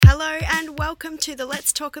welcome to the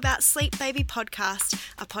Let's Talk About Sleep Baby podcast,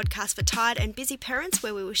 a podcast for tired and busy parents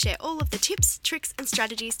where we will share all of the tips, tricks and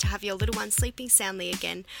strategies to have your little one sleeping soundly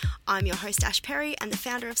again. I'm your host Ash Perry and the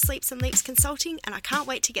founder of Sleeps and Leaps Consulting, and I can't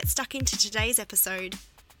wait to get stuck into today's episode.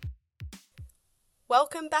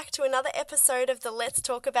 Welcome back to another episode of the Let's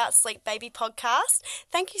Talk About Sleep Baby podcast.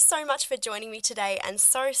 Thank you so much for joining me today, and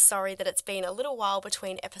so sorry that it's been a little while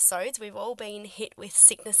between episodes. We've all been hit with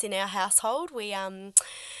sickness in our household. We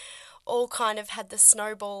all kind of had the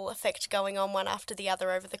snowball effect going on one after the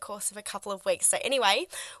other over the course of a couple of weeks. So anyway,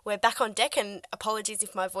 we're back on deck, and apologies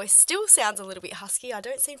if my voice still sounds a little bit husky. I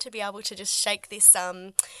don't seem to be able to just shake this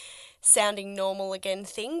sounding normal again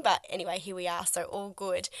thing, but anyway, here we are, so all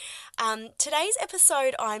good. Today's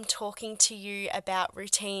episode, I'm talking to you about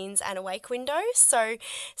routines and awake windows. So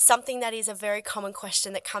something that is a very common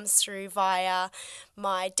question that comes through via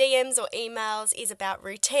my DMs or emails is about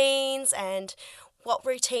routines, and what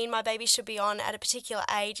routine my baby should be on at a particular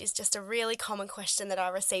age is just a really common question that I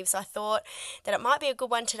receive. So I thought that it might be a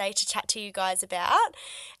good one today to chat to you guys about,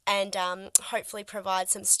 and hopefully provide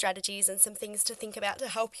some strategies and some things to think about to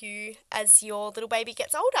help you as your little baby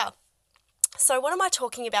gets older. So what am I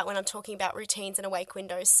talking about when I'm talking about routines and awake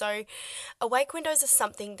windows? So awake windows is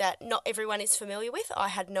something that not everyone is familiar with. I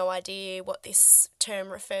had no idea what this term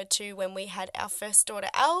referred to when we had our first daughter,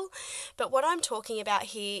 Elle. But what I'm talking about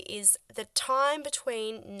here is the time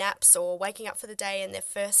between naps or waking up for the day and their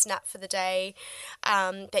first nap for the day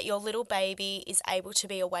that your little baby is able to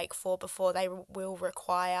be awake for before they will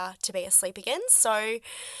require to be asleep again. So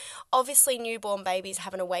obviously newborn babies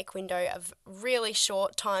have an awake window of really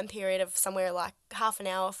short time period of somewhere like half an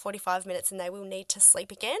hour, 45 minutes, and they will need to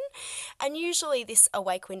sleep again. And usually this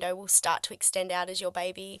awake window will start to extend out as your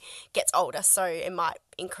baby gets older. So it might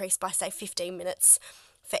increase by, say, 15 minutes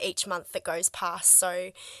for each month that goes past.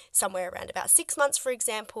 So somewhere around about 6 months, for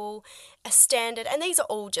example, a standard, and these are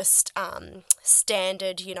all just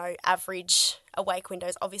standard, average awake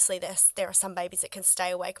windows. Obviously there are some babies that can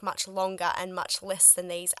stay awake much longer and much less than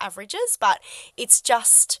these averages, but it's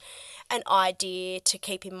just an idea to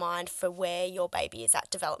keep in mind for where your baby is at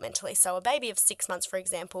developmentally. So a baby of 6 months, for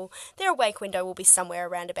example, their awake window will be somewhere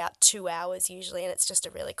around about 2 hours usually, and it's just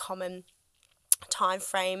a really common time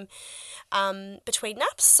frame between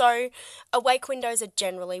naps. So awake windows are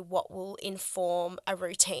generally what will inform a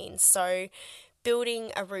routine. So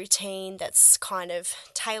building a routine that's kind of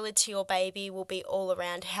tailored to your baby will be all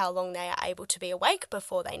around how long they are able to be awake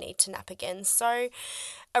before they need to nap again. So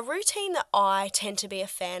a routine that I tend to be a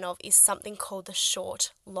fan of is something called the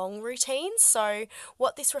short-long routine. So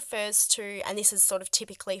what this refers to, and this is sort of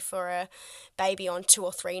typically for a baby on 2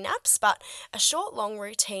 or 3 naps, but a short-long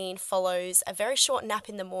routine follows a very short nap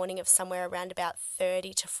in the morning of somewhere around about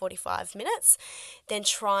 30 to 45 minutes, then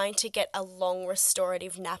trying to get a long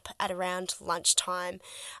restorative nap at around lunchtime.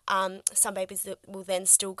 Some babies will then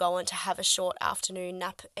still go on to have a short afternoon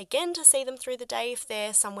nap again to see them through the day if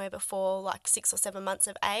they're somewhere before like 6 or 7 months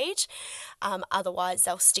of age. Otherwise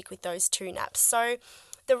they'll stick with those 2 naps. So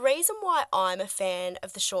the reason why I'm a fan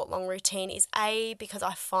of the short-long routine is because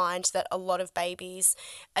I find that a lot of babies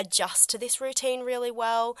adjust to this routine really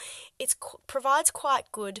well. It provides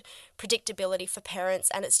quite good predictability for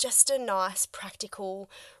parents, and it's just a nice practical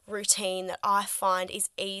routine that I find is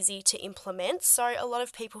easy to implement. So a lot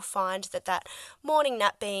of people find that morning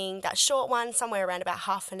nap, being that short one, somewhere around about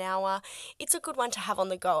half an hour, it's a good one to have on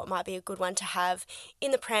the go. It might be a good one to have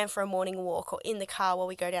in the pram for a morning walk, or in the car while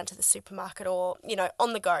we go down to the supermarket, or,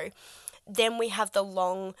 on the go. Then we have the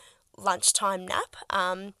long lunchtime nap,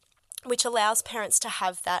 which allows parents to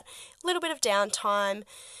have that little bit of downtime.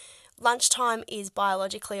 Lunchtime is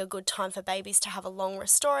biologically a good time for babies to have a long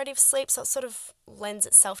restorative sleep, so it sort of lends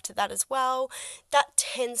itself to that as well. That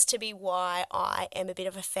tends to be why I am a bit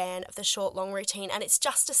of a fan of the short-long routine, and it's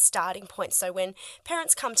just a starting point. So when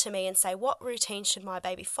parents come to me and say, what routine should my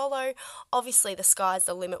baby follow? Obviously the sky's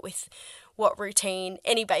the limit with what routine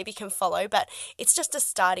any baby can follow, but it's just a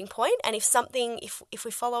starting point. And if we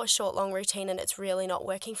follow a short long routine and it's really not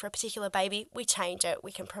working for a particular baby, we change it.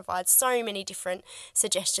 We can provide so many different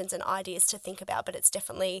suggestions and ideas to think about, but it's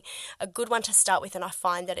definitely a good one to start with, and I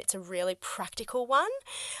find that it's a really practical one.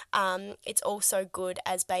 It's also good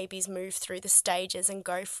as babies move through the stages and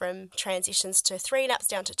go from transitions to 3 naps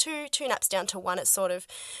down to 2 naps down to 1. It sort of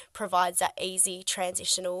provides that easy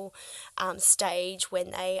transitional stage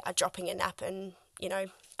when they are dropping a nap, and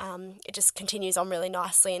it just continues on really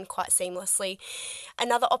nicely and quite seamlessly.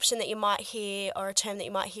 Another option that you might hear, or a term that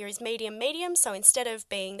you might hear, is medium. So instead of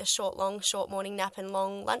being the short morning nap and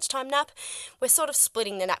long lunchtime nap, we're sort of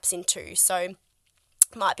splitting the naps in 2. So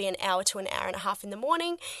Might be an hour to an hour and a half in the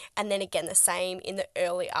morning, and then again the same in the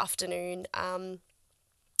early afternoon,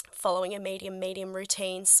 following a medium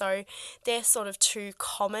routine. So they're sort of two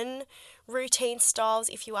common routine styles.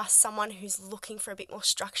 If you are someone who's looking for a bit more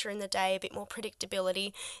structure in the day, a bit more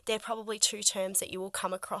predictability, they're probably two terms that you will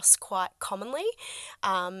come across quite commonly,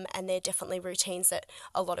 and they're definitely routines that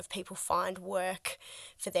a lot of people find work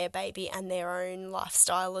for their baby and their own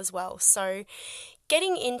lifestyle as well. So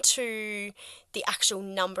getting into the actual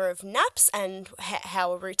number of naps and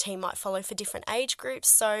how a routine might follow for different age groups.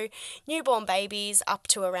 So newborn babies up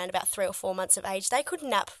to around about 3 or 4 months of age, they could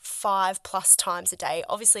nap 5+ times a day.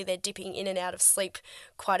 Obviously they're dipping in and out of sleep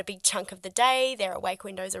quite a big chunk of the day. Their awake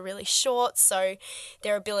windows are really short, so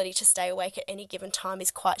their ability to stay awake at any given time is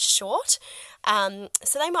quite short.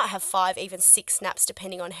 So they might have 5, even 6 naps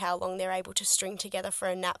depending on how long they're able to string together for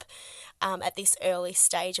a nap at this early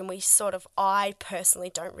stage. And I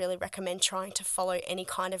personally don't really recommend trying to follow any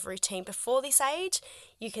kind of routine before this age.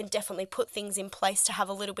 You can definitely put things in place to have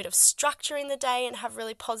a little bit of structure in the day and have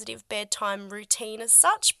really positive bedtime routine as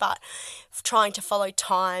such, but trying to follow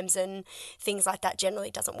times and things like that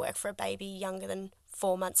generally doesn't work for a baby younger than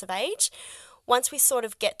 4 months of age. Once we sort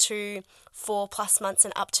of get to 4+ months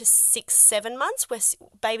and up to 6-7 months, where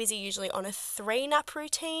babies are usually on a 3 nap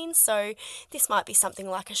routine. So this might be something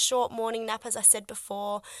like a short morning nap, as I said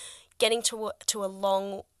before, getting to a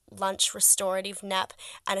long lunch restorative nap,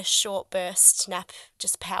 and a short burst nap,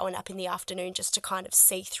 just power nap in the afternoon, just to kind of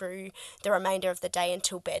see through the remainder of the day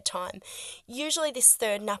until bedtime. Usually this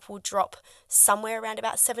third nap will drop somewhere around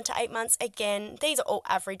about 7 to 8 months. Again, these are all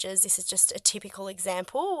averages. This is just a typical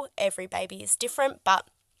example. Every baby is different, but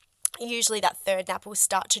usually that third nap will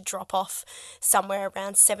start to drop off somewhere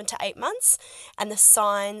around 7 to 8 months. And the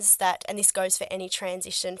signs that, and this goes for any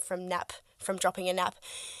transition from dropping a nap,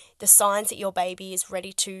 the signs that your baby is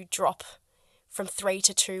ready to drop from 3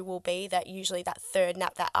 to 2 will be that usually that third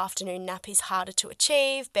nap, that afternoon nap, is harder to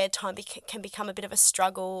achieve. Bedtime can become a bit of a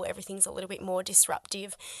struggle. Everything's a little bit more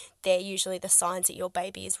disruptive. They're usually the signs that your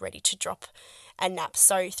baby is ready to drop a nap.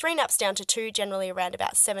 So 3 naps down to 2, generally around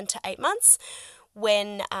about 7 to 8 months.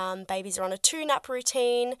 When babies are on a 2 nap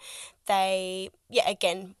routine, they,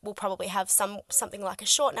 will probably have something like a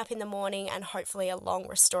short nap in the morning and hopefully a long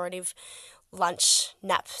restorative lunch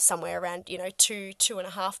nap somewhere around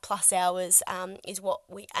 2.5+ hours is what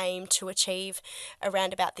we aim to achieve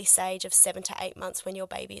around about this age of 7 to 8 months when your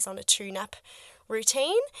baby is on a 2 nap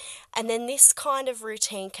routine. And then this kind of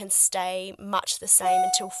routine can stay much the same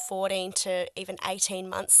until 14 to even 18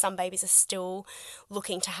 months. Some babies are still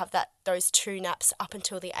looking to have those 2 naps up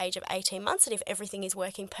until the age of 18 months. And if everything is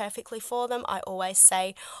working perfectly for them, I always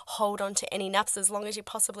say hold on to any naps as long as you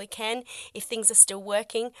possibly can. If things are still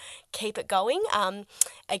working, keep it going.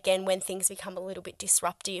 Again, when things become a little bit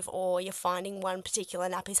disruptive, or you're finding one particular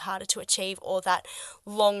nap is harder to achieve, or that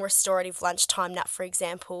long restorative lunchtime nap, for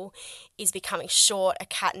example, is becoming short, a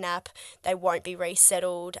cat nap, they won't be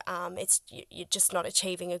resettled, you're just not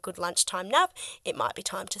achieving a good lunchtime nap, it might be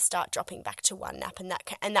time to start dropping back to 1 nap, and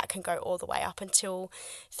that can go all the way up until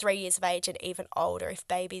 3 years of age and even older if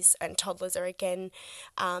babies and toddlers are again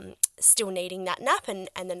still needing that nap and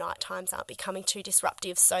the night times aren't becoming too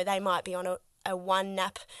disruptive. So they might be on a 1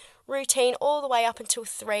 nap routine all the way up until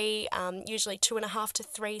 3. Usually 2.5 to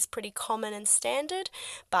 3 is pretty common and standard,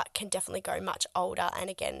 but can definitely go much older, and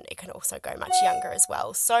again it can also go much younger as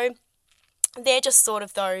well. So they're just sort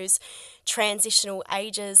of those transitional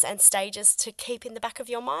ages and stages to keep in the back of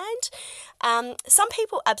your mind. Some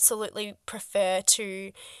people absolutely prefer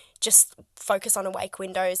to just focus on awake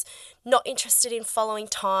windows, not interested in following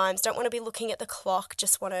times, don't want to be looking at the clock,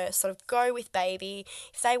 just want to sort of go with baby.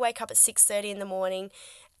 If they wake up at 6:30 in the morning,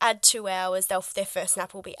 add 2 hours, their first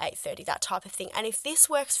nap will be 8:30, that type of thing. And if this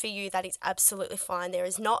works for you, that is absolutely fine. There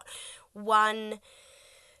is not one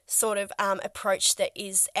sort of approach that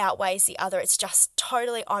outweighs the other. It's just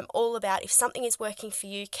totally, I'm all about, if something is working for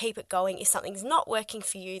you, keep it going. If something's not working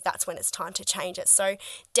for you, that's when it's time to change it. So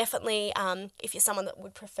definitely, if you're someone that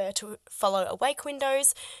would prefer to follow awake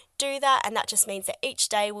windows, do that, and that just means that each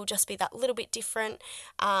day will just be that little bit different,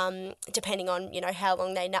 depending on how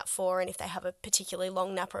long they nap for, and if they have a particularly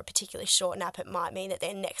long nap or a particularly short nap, it might mean that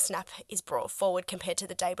their next nap is brought forward compared to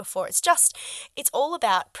the day before. It's all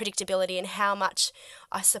about predictability and how much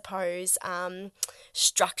I suppose,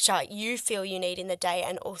 structure you feel you need in the day,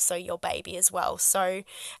 and also your baby as well. So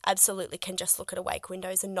absolutely can just look at awake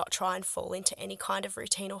windows and not try and fall into any kind of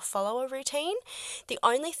routine or follow a routine. The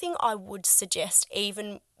only thing I would suggest,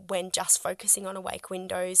 even when just focusing on awake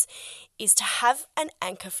windows, is to have an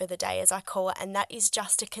anchor for the day, as I call it, and that is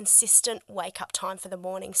just a consistent wake up time for the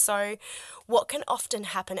morning. So what can often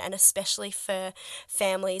happen, and especially for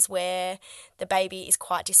families where the baby is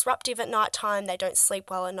quite disruptive at night time, they don't sleep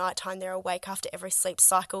well at night time, they're awake after every sleep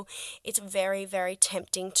cycle, it's very, very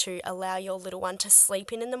tempting to allow your little one to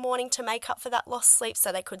sleep in the morning to make up for that lost sleep.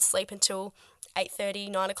 So they could sleep until 8:30,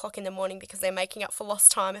 9 o'clock in the morning because they're making up for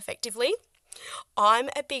lost time effectively. I'm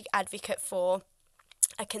a big advocate for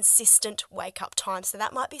a consistent wake up time. So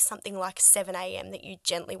that might be something like 7 a.m. that you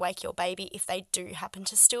gently wake your baby if they do happen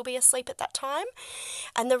to still be asleep at that time.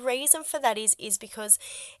 And the reason for that is because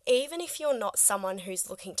even if you're not someone who's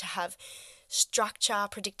looking to have structure,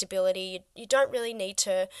 predictability, you don't really need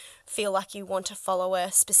to feel like you want to follow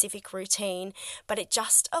a specific routine, but it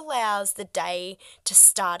just allows the day to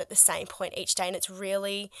start at the same point each day, and it's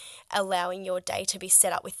really allowing your day to be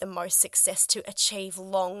set up with the most success to achieve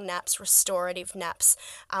long naps, restorative naps.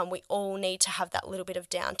 We all need to have that little bit of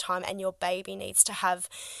downtime, and your baby needs to have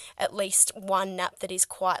at least one nap that is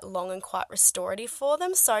quite long and quite restorative for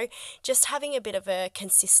them. So just having a bit of a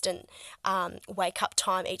consistent wake up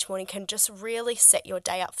time each morning can just really set your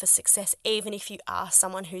day up for success. Even if you are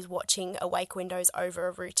someone who's watching awake windows over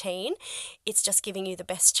a routine, it's just giving you the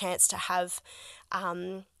best chance to have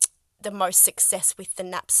the most success with the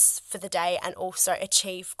naps for the day, and also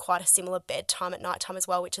achieve quite a similar bedtime at night time as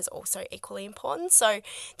well, which is also equally important. So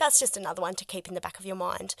that's just another one to keep in the back of your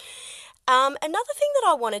mind. Another thing that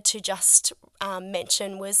I wanted to just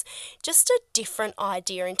mention was just a different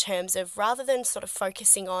idea in terms of, rather than sort of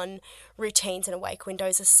focusing on routines and awake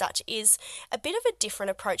windows as such, is a bit of a different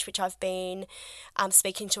approach which I've been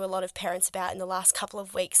speaking to a lot of parents about in the last couple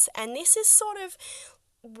of weeks. And this is sort of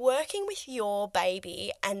working with your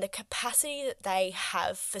baby and the capacity that they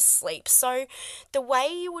have for sleep. So the way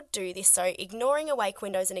you would do this, so ignoring awake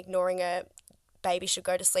windows and ignoring a baby should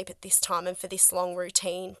go to sleep at this time and for this long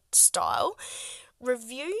routine style,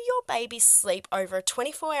 review your baby's sleep over a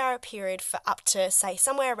 24-hour period for up to, say,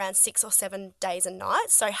 somewhere around 6 or 7 days and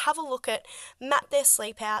nights. So have a look at, map their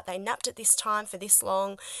sleep out. They napped at this time for this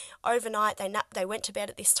long. Overnight, they went to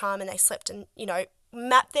bed at this time and they slept, and,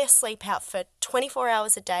 map their sleep out for 24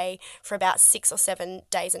 hours a day for about 6 or 7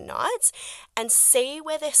 days and nights, and see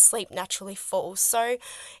where their sleep naturally falls. So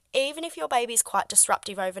even if your baby is quite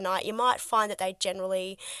disruptive overnight, you might find that they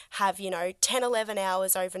generally have, 10, 11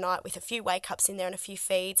 hours overnight with a few wake-ups in there and a few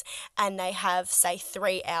feeds, and they have, say,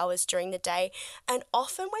 3 hours during the day. And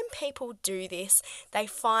often when people do this, they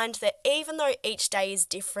find that even though each day is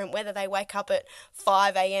different, whether they wake up at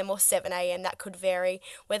 5 a.m. or 7 a.m., that could vary.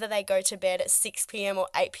 Whether they go to bed at 6 p.m. or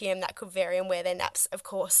 8 p.m., that could vary, and where their naps, of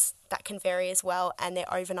course, that can vary as well, and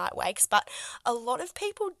their overnight wakes. But a lot of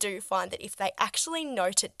people do find that if they actually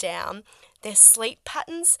note it down, their sleep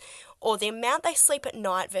patterns, or the amount they sleep at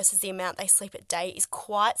night versus the amount they sleep at day, is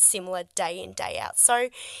quite similar day in, day out. So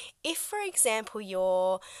if, for example,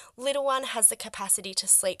 your little one has the capacity to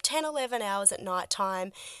sleep 10, 11 hours at night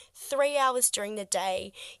time, 3 hours during the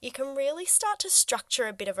day, you can really start to structure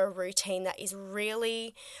a bit of a routine that is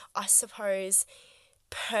really, I suppose,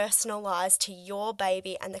 personalized to your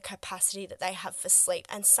baby and the capacity that they have for sleep.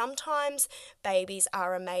 And sometimes babies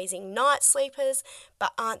are amazing night sleepers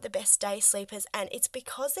but aren't the best day sleepers, and it's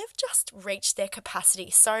because they've just reached their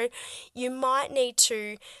capacity. So you might need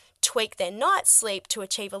to tweak their night sleep to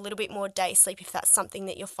achieve a little bit more day sleep if that's something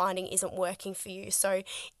that you're finding isn't working for you. So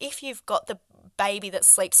if you've got the baby that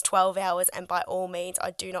sleeps 12 hours, and by all means,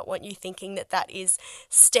 I do not want you thinking that that is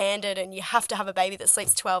standard and you have to have a baby that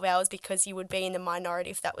sleeps 12 hours, because you would be in the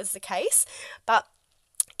minority if that was the case. But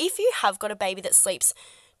if you have got a baby that sleeps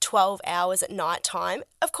 12 hours at night time,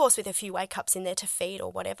 of course with a few wake-ups in there to feed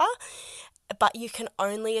or whatever, but you can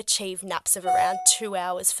only achieve naps of around 2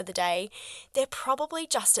 hours for the day, they're probably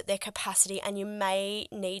just at their capacity, and you may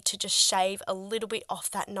need to just shave a little bit off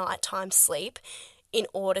that nighttime sleep in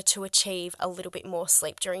order to achieve a little bit more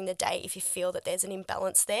sleep during the day if you feel that there's an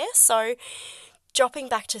imbalance there. So dropping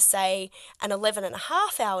back to, say, an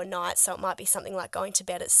 11.5-hour night, so it might be something like going to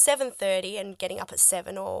bed at 7:30 and getting up at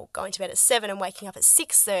 7, or going to bed at 7 and waking up at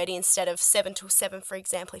 6:30 instead of 7 till 7, for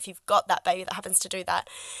example, if you've got that baby that happens to do that.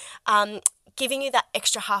 giving you that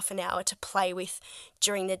extra half an hour to play with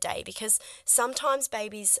during the day, because sometimes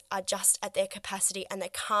babies are just at their capacity and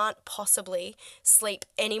they can't possibly sleep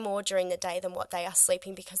any more during the day than what they are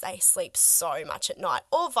sleeping because they sleep so much at night,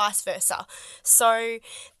 or vice versa. So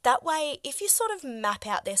that way, if you sort of map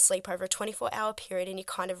out their sleep over a 24-hour period and you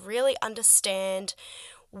kind of really understand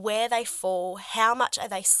where they fall, how much are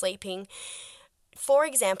they sleeping. For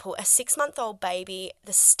example, a 6-month-old baby,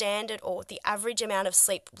 the standard or the average amount of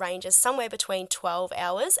sleep ranges somewhere between 12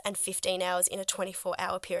 hours and 15 hours in a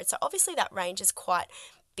 24-hour period. So obviously that range is quite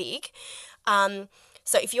big.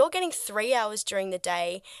 So if you're getting 3 hours during the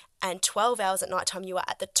day and 12 hours at nighttime, you are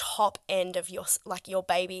at the top end of your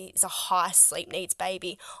baby is a high sleep needs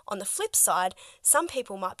baby. On the flip side, some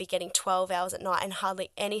people might be getting 12 hours at night and hardly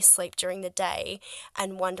any sleep during the day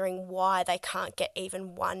and wondering why they can't get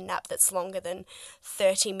even one nap that's longer than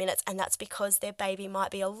 30 minutes. And that's because their baby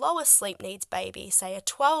might be a lower sleep needs baby, say a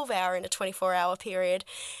 12-hour in a 24-hour period,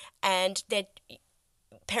 and their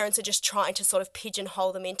parents are just trying to sort of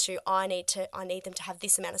pigeonhole them into, I need them to have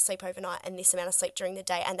this amount of sleep overnight and this amount of sleep during the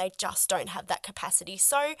day, and they just don't have that capacity.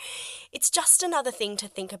 So it's just another thing to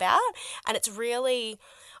think about, and it's really,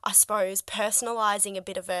 I suppose, personalising a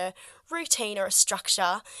bit of a routine or a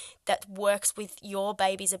structure that works with your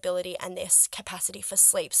baby's ability and their capacity for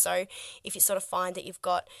sleep. So if you sort of find that you've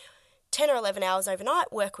got 10 or 11 hours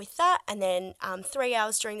overnight, work with that, and then 3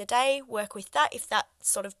 hours during the day, work with that if that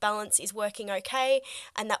sort of balance is working okay,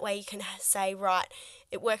 and that way you can say, right,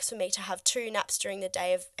 it works for me to have 2 naps during the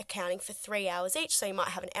day of accounting for 3 hours each, so you might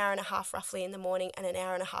have an hour and a half roughly in the morning and an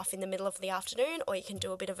hour and a half in the middle of the afternoon, or you can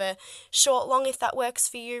do a bit of a short long if that works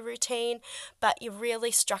for you routine, but you're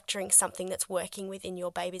really structuring something that's working within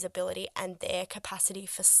your baby's ability and their capacity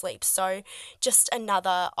for sleep. So just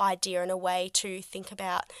another idea and a way to think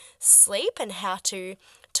about sleep and how to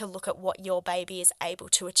look at what your baby is able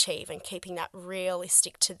to achieve and keeping that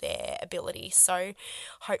realistic to their ability. So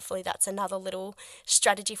hopefully that's another little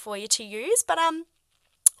strategy for you to use. But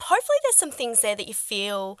hopefully there's some things there that you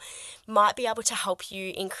feel might be able to help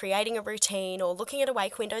you in creating a routine or looking at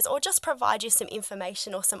awake windows, or just provide you some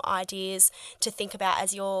information or some ideas to think about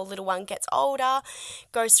as your little one gets older,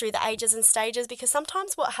 goes through the ages and stages. Because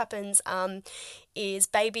sometimes what happens is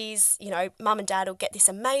babies, mum and dad will get this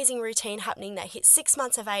amazing routine happening. They hit 6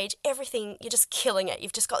 months of age, everything, you're just killing it.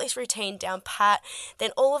 You've just got this routine down pat.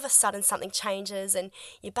 Then all of a sudden something changes and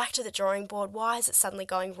you're back to the drawing board. Why is it suddenly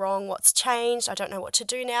going wrong? What's changed? I don't know what to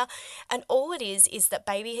do now. And all it is that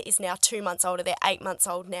baby is now 2 months older. They're 8 months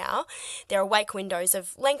old now. Their awake windows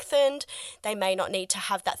have lengthened. They may not need to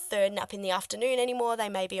have that 3rd nap in the afternoon anymore. They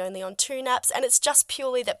may be only on 2 naps. And it's just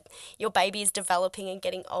purely that your baby is developing and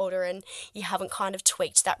getting older and you haven't kind of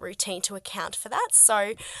tweaked that routine to account for that.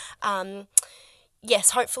 So yes,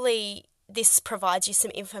 hopefully this provides you some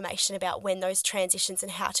information about when those transitions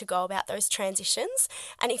and how to go about those transitions.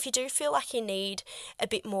 And if you do feel like you need a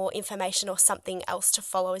bit more information or something else to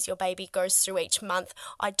follow as your baby goes through each month,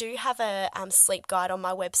 I do have a sleep guide on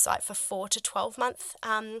my website for 4 to 12 month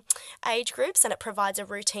age groups, and it provides a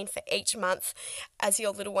routine for each month as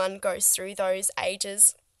your little one goes through those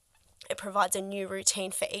ages. It provides a new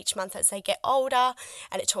routine for each month as they get older,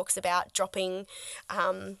 and it talks about dropping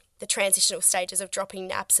the transitional stages of dropping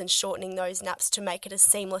naps and shortening those naps to make it as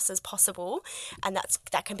seamless as possible. And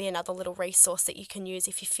that can be another little resource that you can use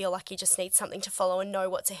if you feel like you just need something to follow and know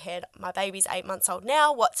what's ahead. My baby's 8 months old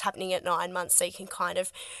now, what's happening at 9 months, so you can kind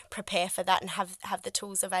of prepare for that and have the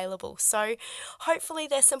tools available. So hopefully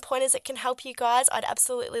there's some pointers that can help you guys. I'd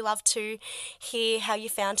absolutely love to hear how you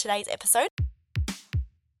found today's episode.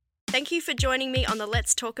 Thank you for joining me on the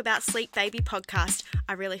Let's Talk About Sleep Baby podcast.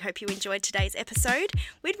 I really hope you enjoyed today's episode.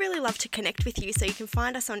 We'd really love to connect with you, so you can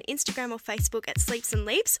find us on Instagram or Facebook at Sleeps and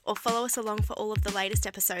Leaps, or follow us along for all of the latest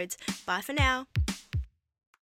episodes. Bye for now.